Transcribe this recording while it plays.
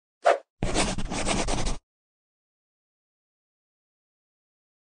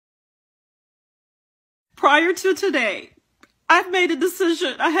prior to today, I've made a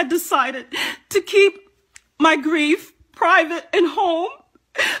decision. I had decided to keep my grief private and home.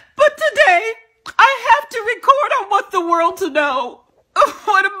 But today, I have to record. I want the world to know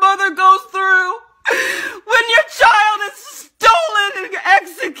what a mother goes through when your child is stolen and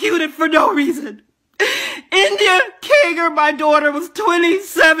executed for no reason. India Kager, my daughter, was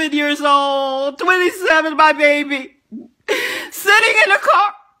 27 years old. 27, my baby. Sitting in a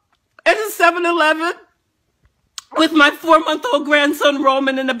car at a 7-Eleven with my 4-month-old grandson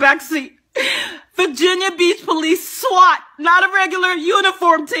Roman in the backseat. Virginia Beach Police SWAT, not a regular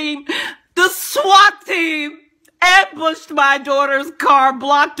uniform team, the SWAT team ambushed my daughter's car,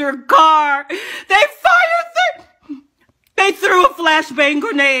 blocked her car. They threw a flashbang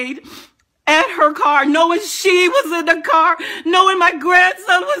grenade at her car, knowing she was in the car, knowing my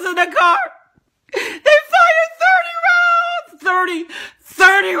grandson was in the car. They fired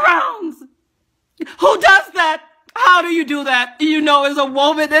 30 rounds. Who does that? How do you do that? You know, as a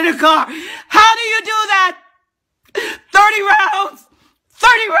woman in a car. How do you do that? 30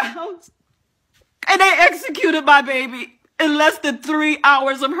 rounds. And they executed my baby in less than 3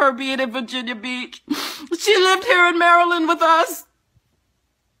 hours of her being in Virginia Beach. She lived here in Maryland with us.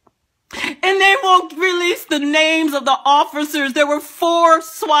 And they won't release the names of the officers. There were 4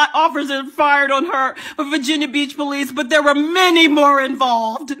 SWAT officers fired on her for Virginia Beach Police, but there were many more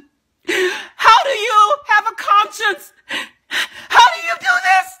involved. How do you have a conscience? How do you do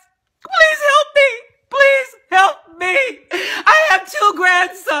this? Please help me. Please help me. I have 2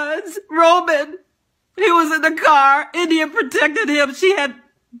 grandsons. Roman, he was in the car. India protected him. She had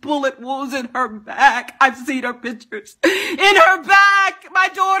bullet wounds in her back. I've seen her pictures. In her back. My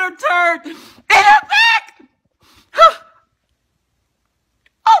daughter turned. In her back. Oh,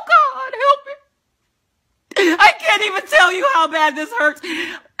 God, help me. I can't even tell you how bad this hurts.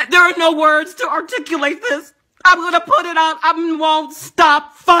 There are no words to articulate this. I'm going to put it out. I won't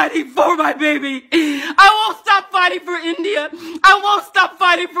stop fighting for my baby. I won't stop fighting for India. I won't stop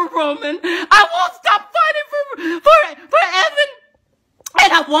fighting for Roman. I won't stop fighting for Evan.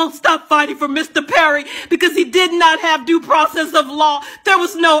 And I won't stop fighting for Mr. Perry because he did not have due process of law. There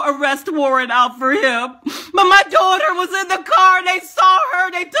was no arrest warrant out for him. But my daughter was in the car. They saw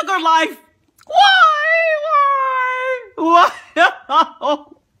her. They took her life. Why? Why?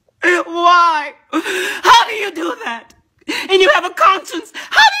 How do you do that? And you have a conscience.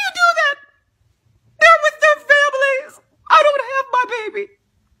 How do you do that? They're with their families. I don't have my baby.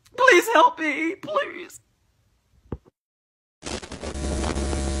 Please help me. Please.